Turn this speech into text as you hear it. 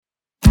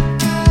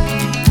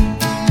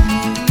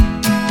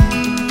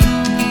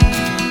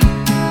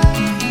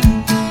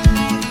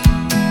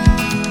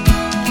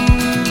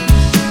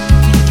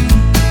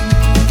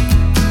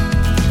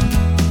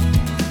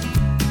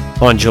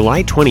On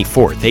July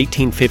 24,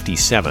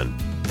 1857,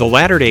 the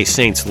Latter-day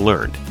Saints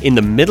learned, in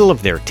the middle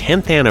of their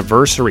 10th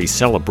anniversary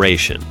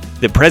celebration,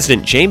 that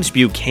President James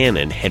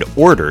Buchanan had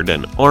ordered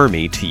an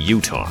army to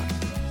Utah.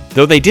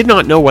 Though they did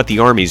not know what the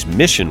army's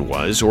mission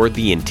was or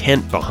the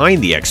intent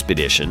behind the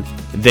expedition,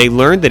 they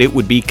learned that it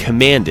would be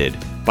commanded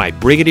by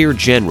Brigadier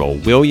General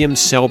William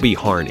Selby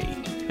Harney,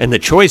 and the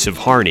choice of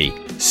Harney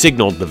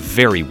signaled the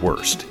very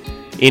worst.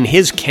 In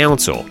his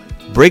council,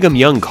 Brigham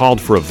Young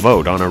called for a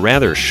vote on a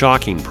rather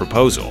shocking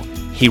proposal.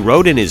 He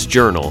wrote in his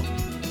journal,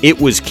 "It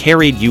was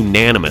carried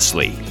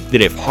unanimously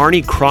that if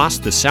Harney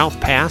crossed the South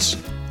Pass,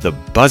 the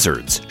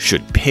buzzards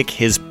should pick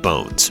his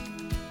bones."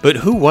 But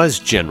who was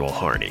General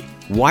Harney?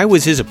 Why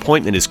was his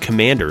appointment as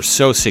commander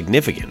so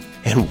significant?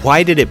 And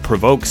why did it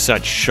provoke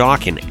such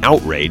shock and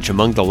outrage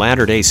among the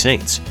Latter-day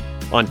Saints?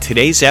 On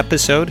today's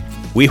episode,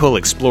 we will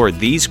explore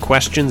these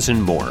questions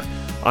and more.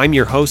 I'm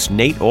your host,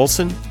 Nate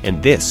Olson,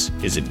 and this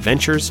is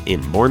Adventures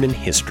in Mormon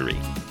History.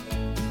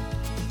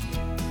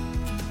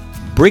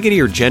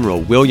 Brigadier General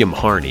William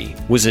Harney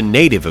was a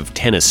native of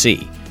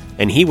Tennessee,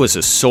 and he was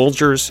a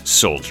soldier's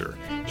soldier.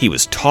 He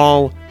was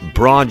tall,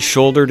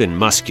 broad-shouldered, and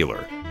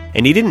muscular,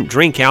 and he didn't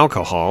drink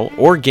alcohol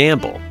or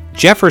gamble.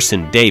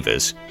 Jefferson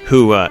Davis,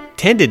 who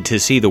tended to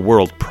see the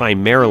world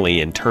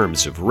primarily in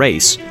terms of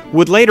race,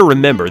 would later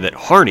remember that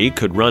Harney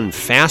could run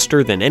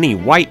faster than any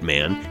white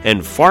man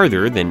and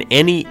farther than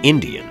any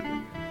Indian.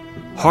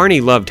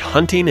 Harney loved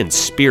hunting and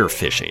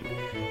spearfishing.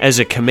 As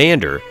a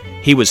commander,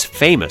 he was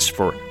famous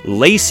for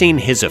lacing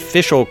his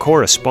official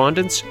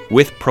correspondence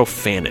with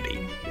profanity.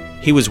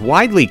 He was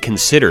widely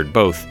considered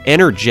both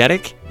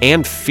energetic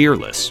and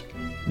fearless.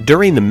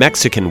 During the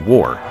Mexican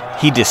War,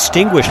 he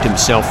distinguished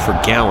himself for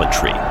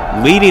gallantry,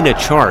 leading a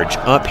charge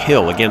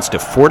uphill against a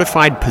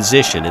fortified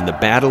position in the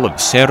Battle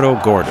of Cerro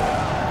Gordo.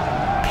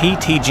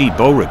 P.T.G.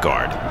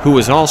 Beauregard, who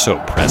was also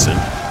present,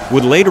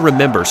 would later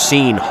remember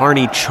seeing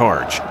Harney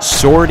charge,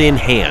 sword in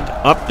hand,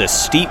 up the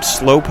steep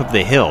slope of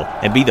the hill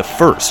and be the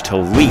first to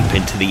leap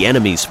into the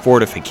enemy's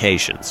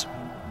fortifications.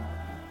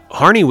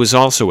 Harney was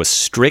also a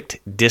strict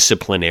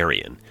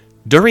disciplinarian.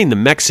 During the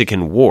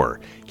Mexican War,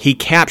 he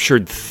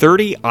captured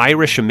 30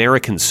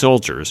 Irish-American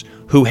soldiers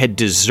who had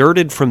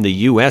deserted from the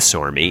U.S.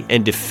 Army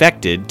and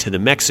defected to the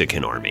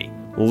Mexican Army.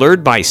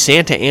 Lured by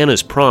Santa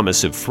Anna's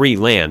promise of free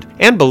land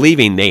and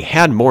believing they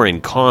had more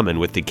in common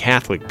with the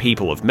Catholic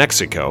people of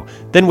Mexico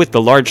than with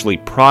the largely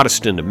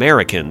Protestant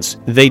Americans,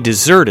 they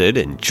deserted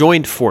and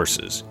joined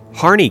forces.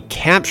 Harney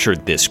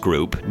captured this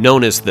group,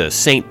 known as the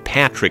St.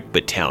 Patrick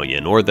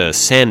Battalion or the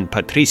San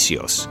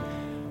Patricios.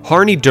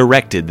 Harney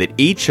directed that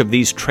each of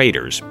these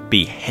traitors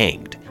be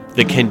hanged.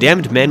 The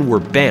condemned men were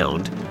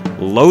bound,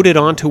 loaded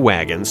onto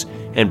wagons,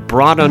 and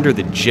brought under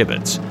the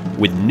gibbets,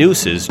 with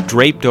nooses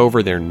draped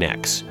over their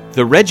necks.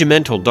 The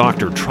regimental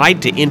doctor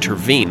tried to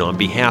intervene on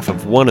behalf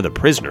of one of the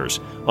prisoners,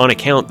 on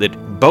account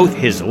that both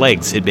his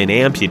legs had been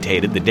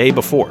amputated the day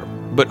before.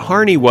 But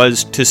Harney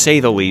was, to say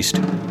the least,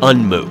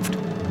 unmoved.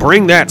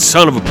 "Bring that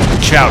son of a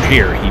bitch out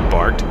here," he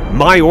barked.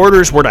 "My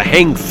orders were to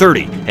hang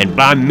 30, and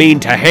I mean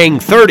to hang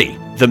 30.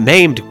 The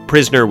maimed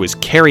prisoner was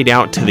carried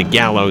out to the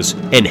gallows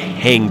and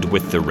hanged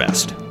with the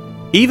rest.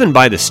 Even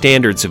by the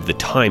standards of the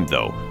time,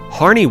 though,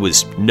 Harney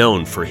was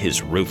known for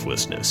his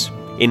ruthlessness.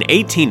 In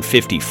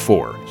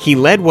 1854, he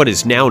led what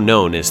is now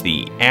known as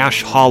the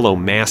Ash Hollow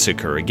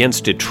Massacre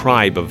against a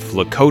tribe of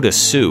Lakota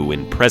Sioux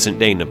in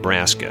present-day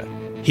Nebraska.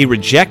 He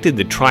rejected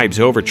the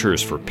tribe's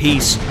overtures for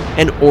peace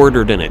and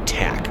ordered an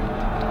attack.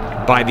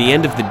 By the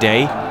end of the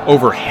day,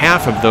 over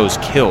half of those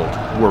killed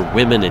were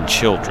women and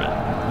children.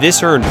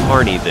 This earned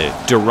Harney the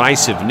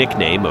derisive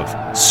nickname of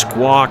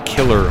Squaw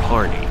Killer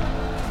Harney.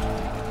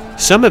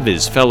 Some of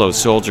his fellow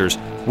soldiers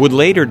would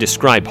later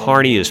describe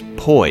Harney as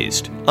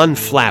poised,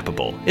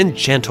 unflappable, and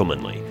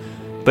gentlemanly.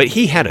 But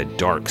he had a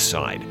dark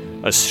side,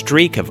 a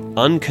streak of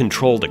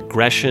uncontrolled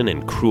aggression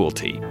and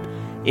cruelty.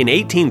 In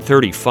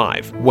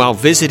 1835, while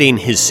visiting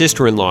his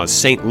sister-in-law's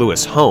St.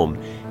 Louis home,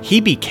 he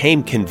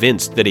became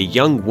convinced that a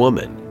young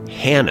woman,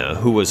 Hannah,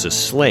 who was a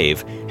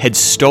slave, had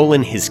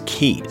stolen his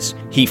keys.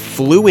 He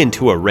flew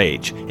into a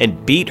rage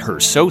and beat her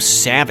so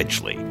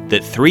savagely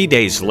that 3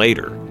 days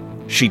later,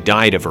 she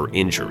died of her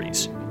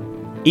injuries.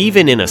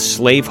 Even in a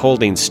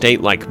slave-holding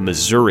state like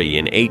Missouri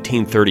in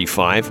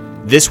 1835,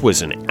 this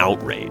was an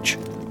outrage.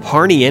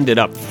 Harney ended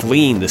up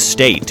fleeing the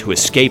state to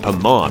escape a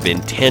mob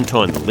intent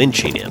on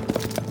lynching him.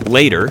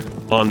 Later,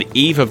 on the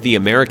eve of the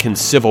American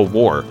Civil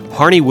War,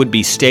 Harney would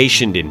be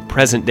stationed in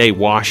present-day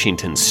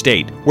Washington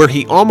state, where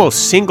he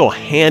almost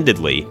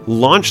single-handedly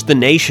launched the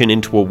nation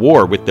into a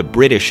war with the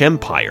British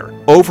Empire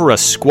over a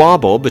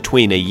squabble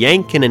between a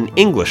Yank and an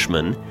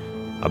Englishman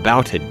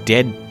about a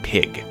dead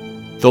pig.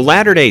 The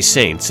Latter-day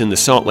Saints in the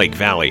Salt Lake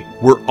Valley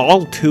were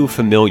all too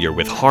familiar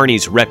with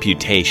Harney's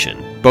reputation,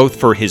 both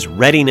for his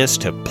readiness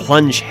to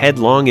plunge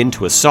headlong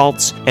into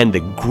assaults and the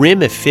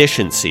grim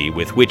efficiency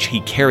with which he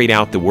carried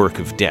out the work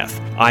of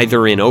death,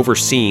 either in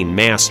overseeing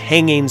mass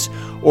hangings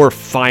or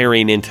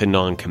firing into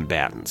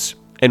non-combatants.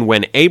 And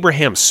when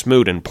Abraham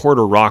Smoot and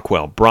Porter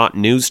Rockwell brought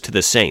news to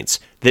the Saints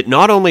that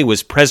not only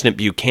was President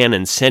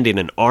Buchanan sending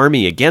an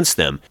army against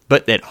them,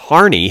 but that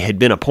Harney had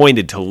been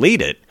appointed to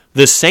lead it,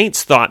 the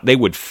Saints thought they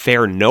would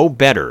fare no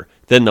better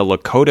than the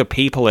Lakota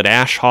people at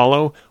Ash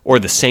Hollow or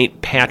the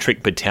St.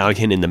 Patrick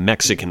Battalion in the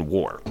Mexican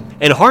War.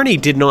 And Harney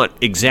did not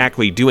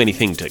exactly do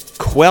anything to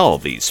quell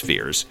these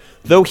fears,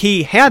 though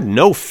he had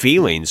no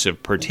feelings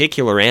of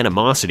particular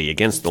animosity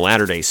against the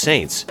Latter-day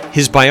Saints.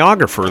 His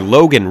biographer,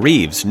 Logan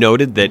Reeves,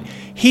 noted that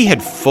he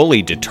had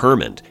fully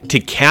determined to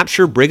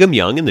capture Brigham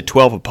Young and the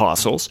 12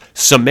 Apostles,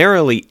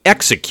 summarily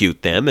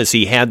execute them as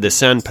he had the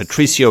San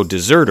Patricio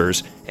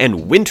deserters,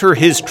 and winter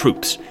his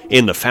troops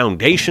in the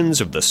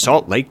foundations of the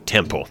Salt Lake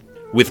Temple.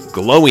 With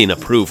glowing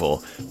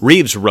approval,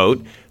 Reeves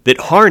wrote that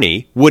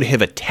Harney would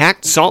have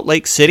attacked Salt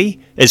Lake City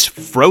as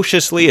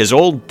ferociously as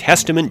Old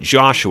Testament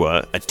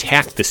Joshua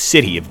attacked the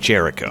city of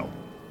Jericho.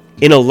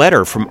 In a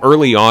letter from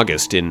early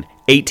August in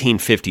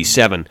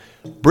 1857,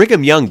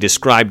 Brigham Young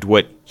described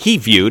what he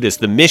viewed as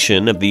the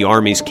mission of the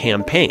Army's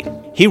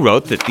campaign. He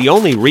wrote that the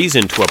only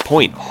reason to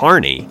appoint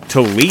Harney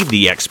to lead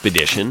the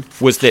expedition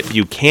was that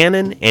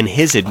Buchanan and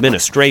his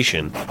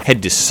administration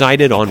had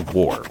decided on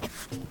war.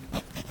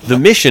 The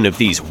mission of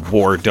these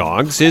war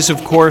dogs is,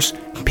 of course,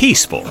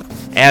 peaceful,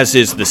 as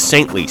is the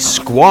saintly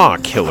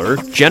squaw killer,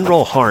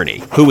 General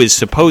Harney, who is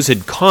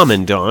supposed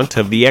commandant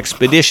of the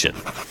expedition.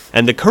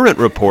 And the current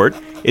report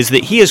is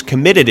that he has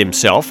committed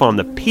himself on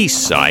the peace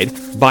side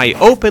by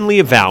openly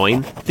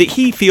avowing that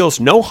he feels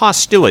no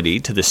hostility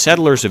to the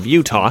settlers of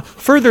Utah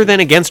further than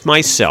against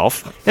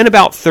myself and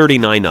about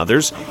 39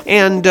 others,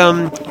 and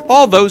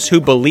all those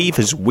who believe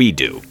as we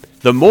do.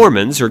 The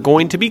Mormons are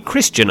going to be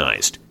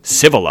Christianized,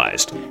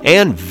 civilized,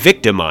 and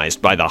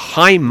victimized by the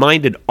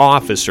high-minded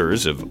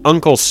officers of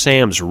Uncle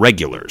Sam's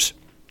regulars.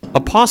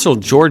 Apostle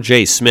George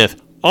A.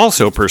 Smith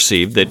also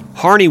perceived that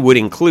Harney would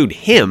include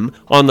him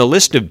on the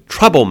list of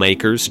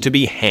troublemakers to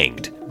be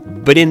hanged.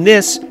 But in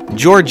this,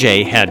 George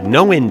A. had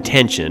no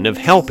intention of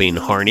helping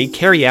Harney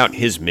carry out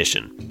his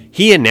mission.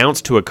 He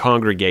announced to a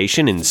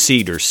congregation in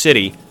Cedar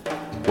City,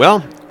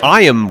 "Well,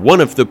 I am one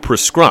of the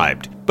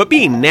proscribed, but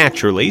being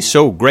naturally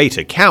so great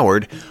a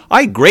coward,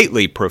 I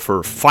greatly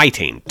prefer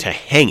fighting to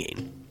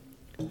hanging."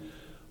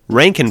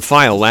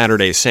 Rank-and-file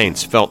Latter-day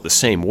Saints felt the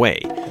same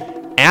way.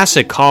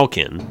 Asa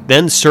Calkin,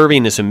 then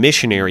serving as a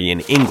missionary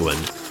in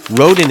England,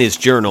 wrote in his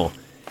journal,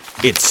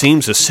 "It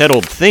seems a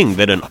settled thing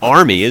that an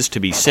army is to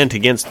be sent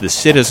against the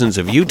citizens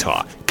of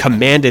Utah,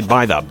 commanded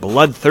by the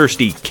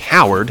bloodthirsty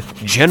coward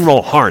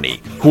General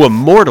Harney, who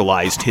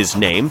immortalized his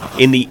name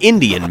in the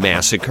Indian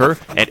massacre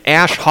at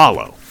Ash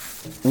Hollow."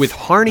 With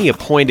Harney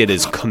appointed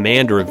as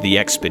commander of the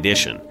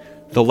expedition,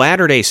 the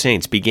Latter-day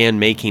Saints began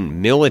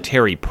making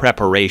military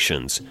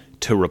preparations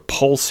to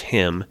repulse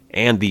him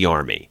and the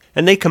army,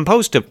 and they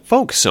composed a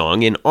folk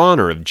song in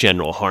honor of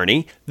General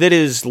Harney that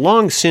has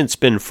long since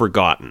been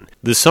forgotten.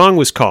 The song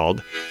was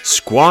called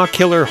 "Squaw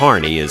Killer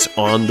Harney is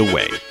on the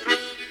Way."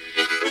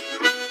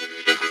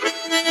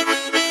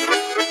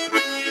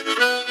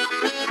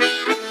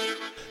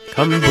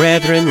 Come,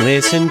 brethren,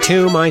 listen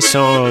to my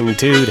song,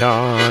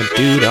 doo-dah,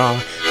 doo-dah.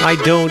 I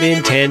don't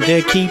intend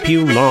to keep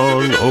you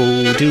long,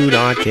 oh,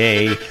 doo-dah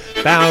day.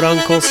 About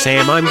Uncle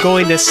Sam I'm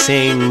going to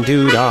sing,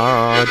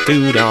 doo-dah,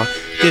 doo-dah.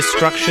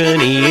 Destruction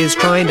he is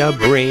trying to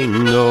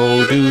bring,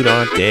 oh,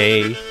 doo-dah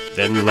day.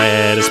 Then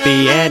let us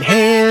be at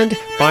hand,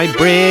 by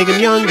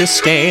Brigham Young to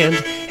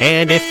stand,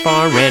 and if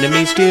our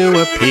enemies do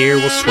appear,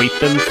 we'll sweep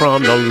them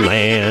from the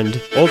land.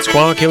 Old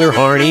Squaw Killer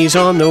Harney's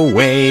on the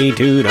way,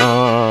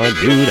 doo-dah,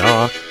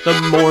 doo-dah.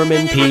 The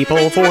Mormon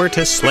people for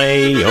to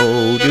slay,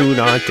 oh,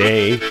 doo-dah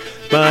day.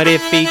 But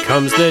if he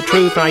comes the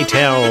truth I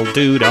tell,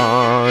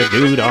 doo-dah,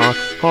 doo-dah,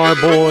 our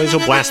boys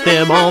will blast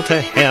them all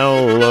to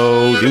hell,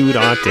 oh,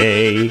 doo-dah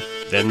day.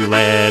 Then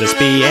let us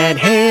be at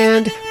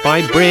hand,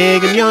 by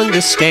Brigham Young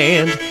to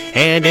stand,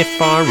 and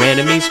if our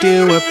enemies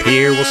do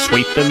appear, we'll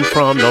sweep them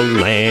from the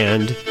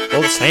land.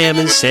 Old Sam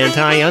is sent,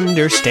 I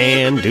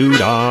understand,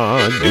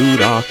 doo-dah,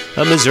 doo-dah.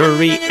 A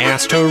Missouri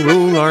asked to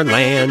rule our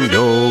land,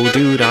 oh,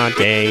 doo-dah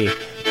day.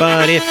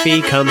 But if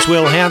he comes,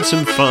 we'll have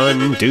some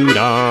fun,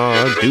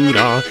 doo-dah,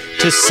 doo-dah,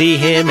 to see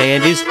him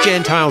and his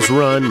Gentiles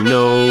run,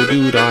 no,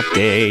 doo-dah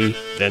day.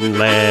 Then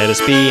let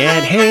us be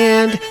at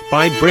hand,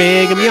 by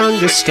Brigham Young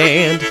to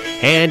stand,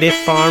 and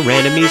if our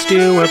enemies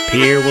do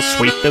appear, we'll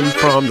sweep them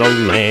from the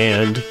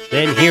land.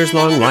 Then here's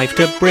long life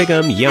to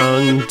Brigham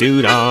Young,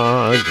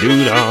 doo-dah,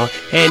 doo-dah,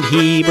 and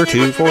Heber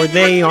too, for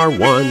they are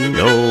one,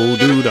 no,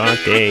 doo-dah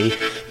day.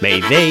 May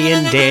they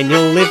and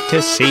Daniel live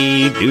to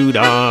see,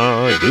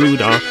 doo-dah,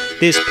 doo-dah,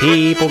 this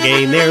people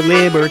gain their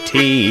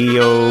liberty,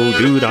 oh,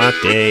 doo-dah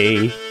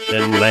day.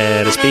 Then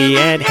let us be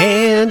at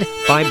hand,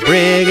 by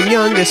Brigham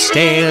Young to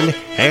stand,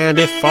 and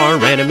if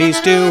our enemies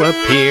do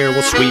appear,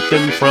 we'll sweep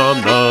them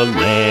from the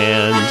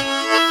land.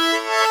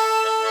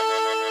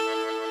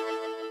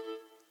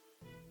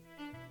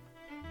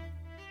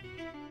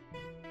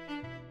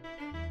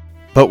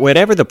 But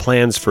whatever the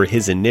plans for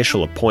his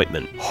initial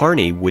appointment,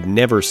 Harney would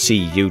never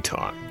see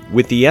Utah.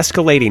 with the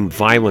escalating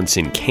violence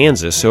in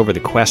Kansas over the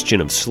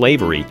question of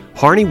slavery,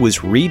 Harney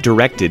was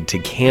redirected to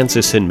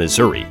Kansas and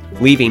Missouri,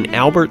 leaving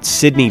Albert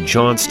Sidney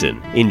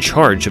Johnston in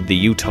charge of the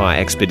Utah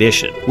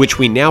expedition, which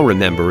we now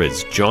remember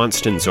as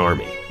Johnston's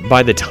Army.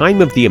 By the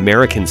time of the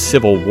American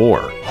Civil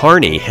War,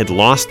 Harney had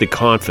lost the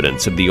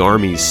confidence of the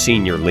Army's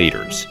senior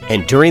leaders,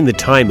 and during the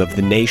time of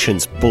the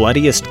nation's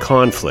bloodiest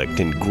conflict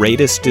and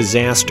greatest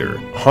disaster,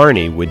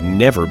 Harney would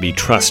never be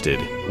trusted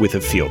with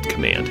a field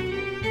command.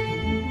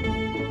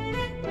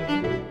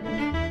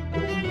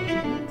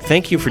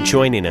 Thank you for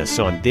joining us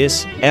on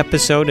this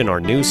episode in our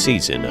new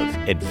season of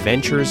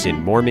Adventures in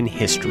Mormon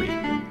History.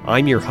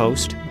 I'm your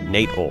host,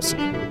 Nate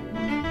Olson.